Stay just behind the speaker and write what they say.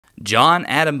John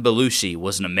Adam Belushi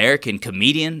was an American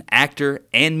comedian, actor,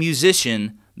 and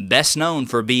musician, best known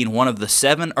for being one of the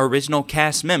 7 original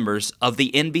cast members of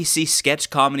the NBC sketch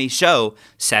comedy show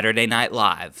Saturday Night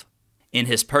Live. In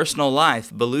his personal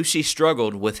life, Belushi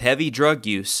struggled with heavy drug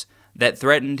use that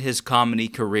threatened his comedy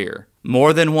career.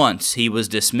 More than once, he was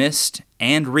dismissed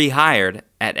and rehired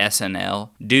at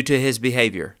SNL due to his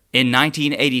behavior. In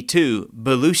 1982,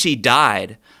 Belushi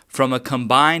died from a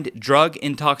combined drug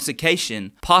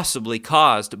intoxication possibly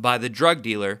caused by the drug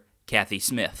dealer Kathy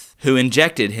Smith, who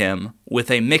injected him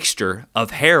with a mixture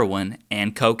of heroin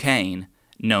and cocaine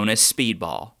known as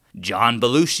Speedball. John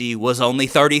Belushi was only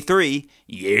 33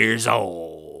 years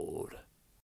old.